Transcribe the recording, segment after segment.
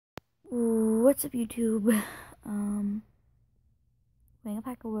What's up, YouTube? Playing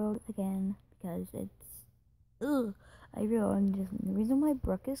Alpaca World again because I realized the reason why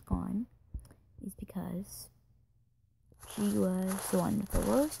Brooke is gone is because she was the one with the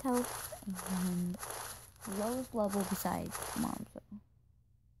lowest health and lowest level besides Mom. So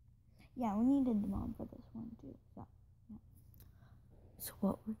yeah, we needed the Mom for this one too. So yeah. So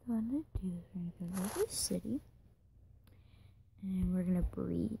what we're gonna do is we're gonna go to the city and we're gonna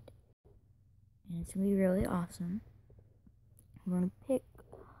breed. And it's gonna be really awesome. We're gonna pick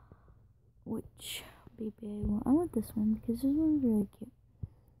which baby I want. I want this one because this one's really cute.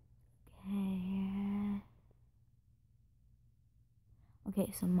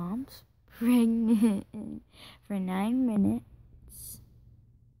 Okay, so Mom's pregnant for 9 minutes.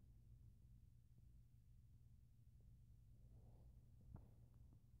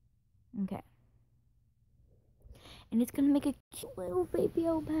 Okay. And it's gonna make a cute little baby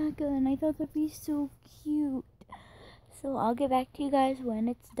alpaca, and I thought that'd be so cute. So I'll get back to you guys when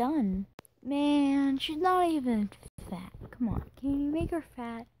it's done. Man, she's not even fat. Come on, can you make her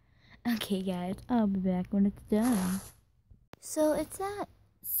fat? Okay, guys, I'll be back when it's done. So it's at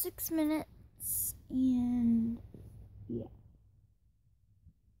 6 minutes, and yeah.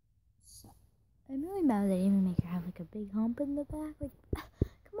 So I'm really mad that I didn't make her have like a big hump in the back. Like,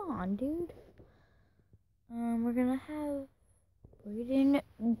 come on, dude. We're gonna have Brayden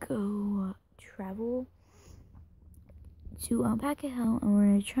go travel to Alpaca Hill, and we're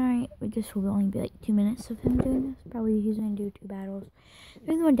gonna try. This will only be like 2 minutes of him doing this. Probably he's gonna do 2 battles.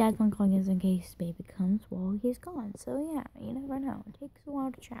 The reason why Dad's not calling is in case baby comes while he's gone. So yeah, you never know. It takes a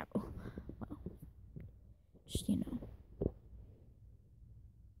while to travel. Well, just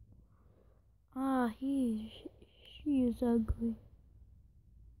she is ugly.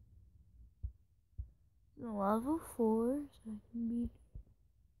 Level 4, so I can beat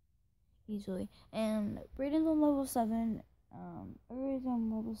easily. And Brayden's on level 7. Everybody's on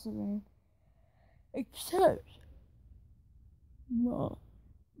level 7. Except Mom.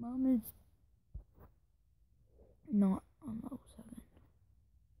 Mom is not on level 7.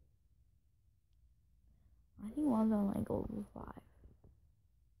 I think Mom's on like level 5.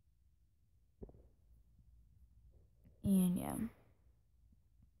 And yeah.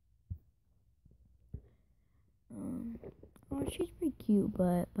 Oh, she's pretty cute,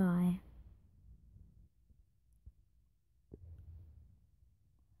 but bye.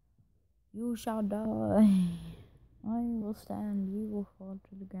 You shall die. I will stand, you will fall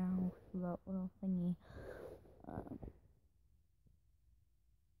to the ground with that little thingy.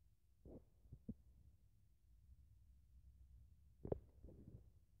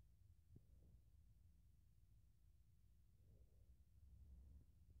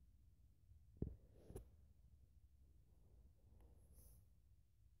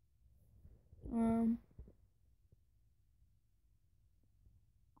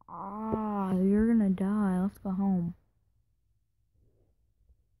 You're gonna die. Let's go home.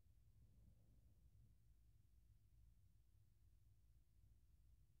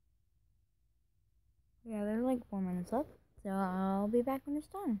 Yeah, there's like 4 minutes left, so I'll be back when it's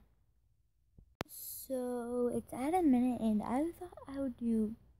done. So it's at a minute, and I thought I would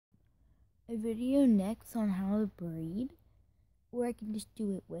do a video next on how to breed, or I can just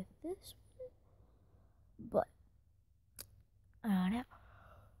do it with this one. But I don't know.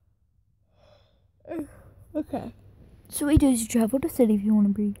 Okay. So what you do is you travel to the city if you want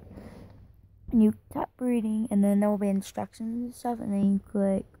to breed, and you tap breeding, and then there will be instructions and stuff, and then you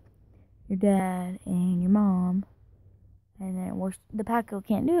click your dad and your mom, and then the Paco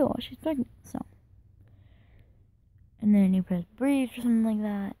can't do it while she's pregnant, so. And then you press breed or something like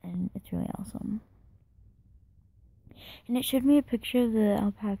that, and it's really awesome. And it showed me a picture of the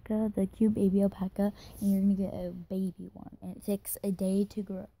alpaca, the cute baby alpaca, and you're gonna get a baby one, and it takes a day to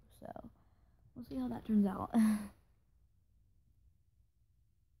grow, so we'll see how that turns out.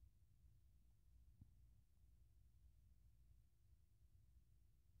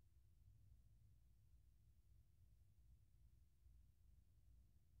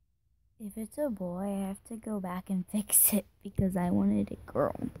 If it's a boy, I have to go back and fix it because I wanted a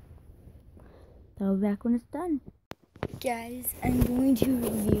girl. So I'll be back when it's done. Guys, I'm going to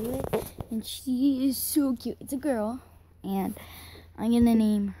review it, and she is so cute. It's a girl, and I'm gonna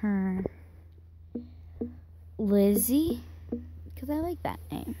name her Lizzie because I like that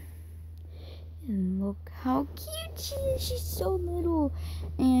name. And look how cute she is. She's so little,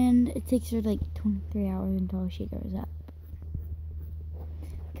 and it takes her like 23 hours until she grows up.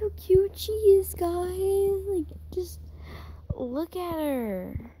 Look how cute she is, guys. Like, just look at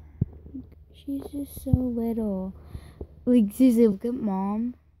her. She's just so little. Like, seriously, look at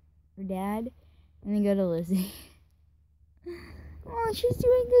Mom her dad, and then go to Lizzie. Oh, she's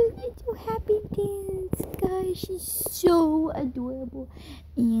doing the little happy dance, guys. She's so adorable,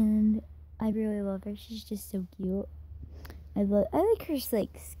 and I really love her. She's just so cute. I like her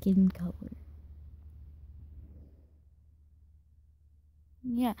like skin color.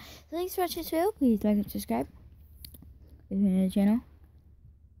 Yeah. So thanks for watching this video. Please like and subscribe if you're new to the channel,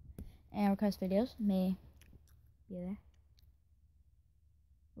 and request videos may be there.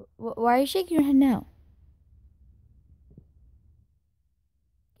 Why are you shaking your head now?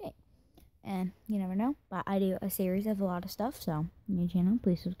 Okay. And you never know, but I do a series of a lot of stuff, so new channel,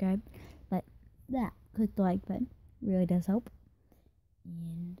 please subscribe. But yeah, click the like button. Really does help.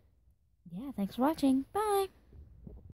 And yeah, thanks for watching. Bye.